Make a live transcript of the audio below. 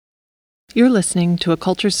You're listening to a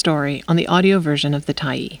culture story on the audio version of The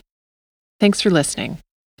Tyee. Thanks for listening.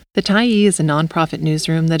 The Tyee is a nonprofit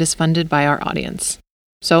newsroom that is funded by our audience.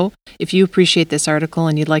 So, if you appreciate this article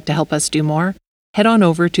and you'd like to help us do more, head on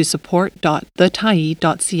over to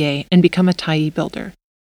support.thetyee.ca and become a Tyee builder.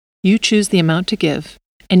 You choose the amount to give,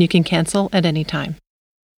 and you can cancel at any time.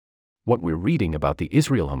 What we're reading about the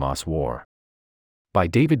Israel-Hamas war. By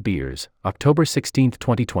David Beers, October 16,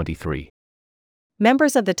 2023.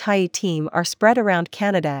 Members of the Tyee team are spread around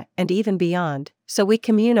Canada and even beyond, so we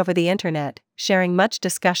commune over the internet, sharing much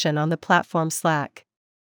discussion on the platform Slack.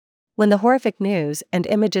 When the horrific news and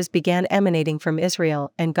images began emanating from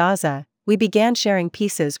Israel and Gaza, we began sharing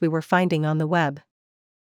pieces we were finding on the web.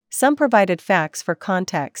 Some provided facts for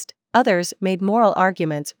context, others made moral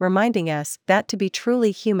arguments reminding us that to be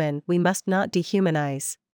truly human we must not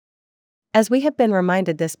dehumanize. As we have been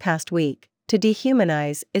reminded this past week, to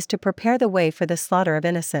dehumanize is to prepare the way for the slaughter of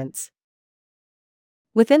innocents.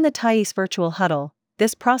 Within the Tyee's virtual huddle,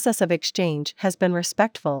 this process of exchange has been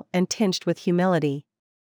respectful and tinged with humility.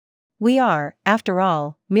 We are, after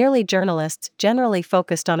all, merely journalists generally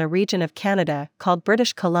focused on a region of Canada called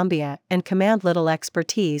British Columbia and command little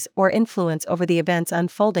expertise or influence over the events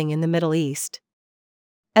unfolding in the Middle East.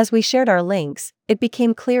 As we shared our links, it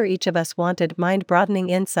became clear each of us wanted mind-broadening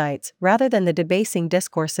insights rather than the debasing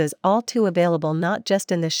discourses all too available not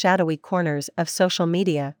just in the shadowy corners of social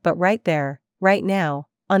media but right there, right now,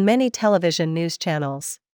 on many television news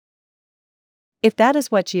channels. If that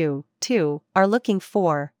is what you, too, are looking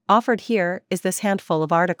for, offered here is this handful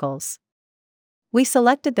of articles. We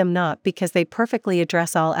selected them not because they perfectly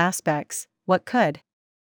address all aspects, what could,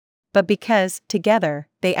 but because, together,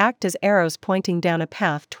 they act as arrows pointing down a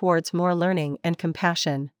path towards more learning and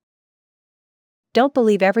compassion. Don't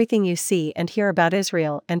believe everything you see and hear about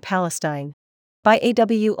Israel and Palestine. By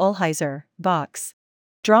A.W. Olheiser, Vox.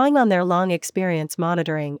 Drawing on their long experience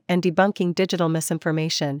monitoring and debunking digital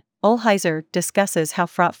misinformation, Olheiser discusses how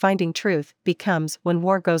fraught finding truth becomes when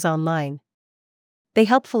war goes online. They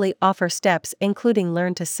helpfully offer steps including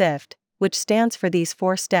Learn to Sift, which stands for these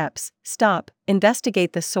 4 steps: stop,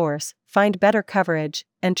 investigate the source, find better coverage,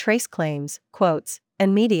 and trace claims, quotes,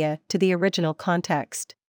 and media to the original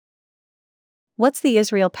context. What's the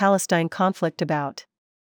Israel-Palestine conflict about?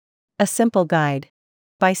 A simple guide.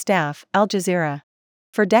 By staff, Al Jazeera.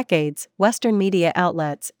 For decades, Western media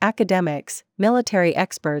outlets, academics, military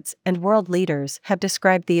experts, and world leaders have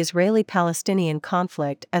described the Israeli-Palestinian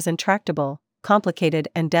conflict as intractable, complicated,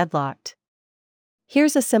 and deadlocked.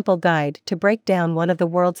 Here's a simple guide to break down one of the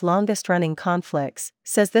world's longest-running conflicts,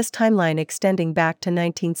 says this timeline extending back to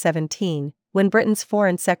 1917, when Britain's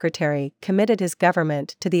Foreign Secretary committed his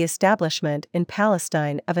government to the establishment in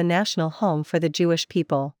Palestine of a national home for the Jewish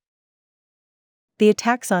people. The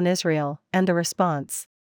attacks on Israel and the response.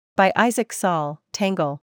 By Isaac Saul,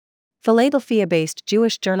 Tangle. Philadelphia-based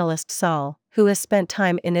Jewish journalist Saul, who has spent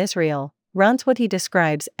time in Israel, runs what he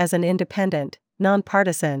describes as an independent,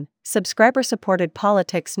 nonpartisan, subscriber-supported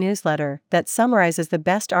politics newsletter that summarizes the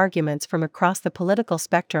best arguments from across the political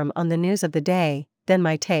spectrum on the news of the day, then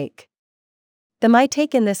My Take. The My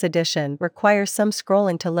Take in this edition requires some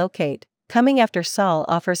scrolling to locate, coming after Saul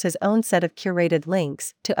offers his own set of curated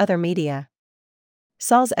links to other media.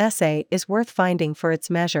 Saul's essay is worth finding for its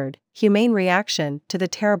measured, humane reaction to the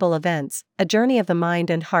terrible events, a journey of the mind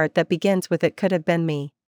and heart that begins with "It could have been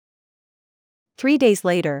me." 3 days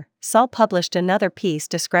later, Saul published another piece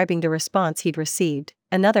describing the response he'd received,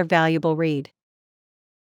 another valuable read.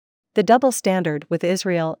 The double standard with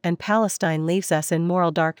Israel and Palestine leaves us in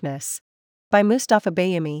moral darkness. By Mustafa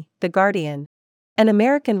Bayumi, The Guardian. An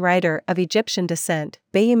American writer of Egyptian descent,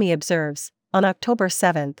 Bayumi observes, on October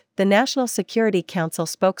 7, the National Security Council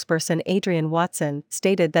spokesperson Adrian Watson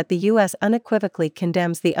stated that the U.S. unequivocally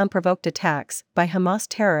condemns the unprovoked attacks by Hamas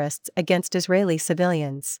terrorists against Israeli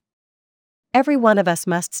civilians. Every one of us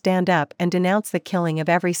must stand up and denounce the killing of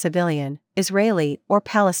every civilian, Israeli or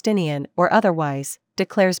Palestinian or otherwise,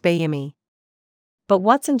 declares Bayumi. But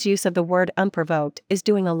Watson's use of the word unprovoked is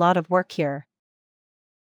doing a lot of work here.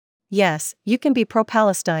 Yes, you can be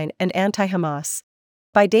pro-Palestine and anti-Hamas.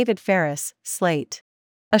 By David Ferris, Slate.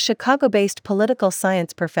 A Chicago-based political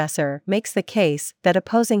science professor makes the case that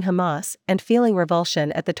opposing Hamas and feeling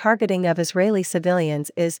revulsion at the targeting of Israeli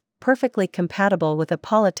civilians is perfectly compatible with a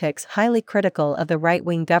politics highly critical of the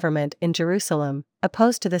right-wing government in Jerusalem,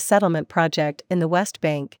 opposed to the settlement project in the West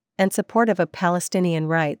Bank, and supportive of Palestinian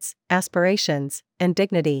rights, aspirations, and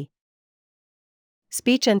dignity.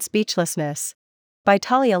 Speech and Speechlessness. By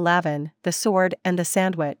Talia Lavin, The Sword and the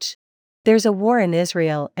Sandwich. There's a war in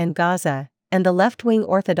Israel and Gaza, and the left-wing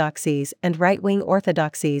orthodoxies and right-wing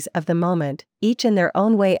orthodoxies of the moment, each in their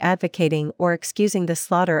own way advocating or excusing the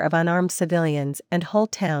slaughter of unarmed civilians and whole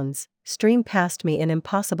towns, stream past me in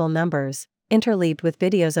impossible numbers, interleaved with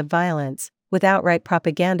videos of violence, with outright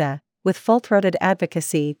propaganda, with full-throated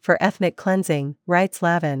advocacy for ethnic cleansing, writes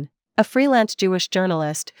Lavin, a freelance Jewish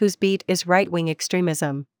journalist whose beat is right-wing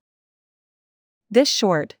extremism. This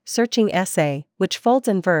short, searching essay, which folds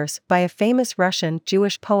in verse by a famous Russian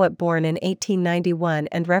Jewish poet born in 1891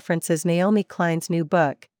 and references Naomi Klein's new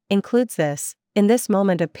book, includes this: in this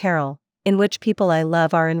moment of peril, in which people I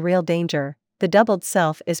love are in real danger, the doubled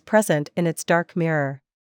self is present in its dark mirror.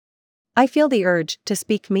 I feel the urge to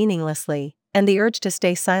speak meaninglessly, and the urge to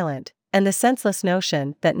stay silent, and the senseless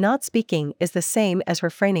notion that not speaking is the same as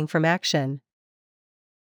refraining from action.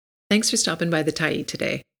 Thanks for stopping by the Tyee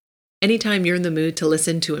today. Anytime you're in the mood to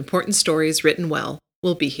listen to important stories written well,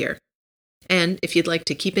 we'll be here. And if you'd like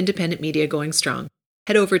to keep independent media going strong,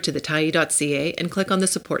 head over to thetyee.ca and click on the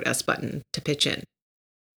Support Us button to pitch in.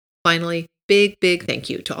 Finally, big thank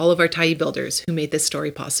you to all of our Tyee builders who made this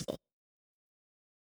story possible.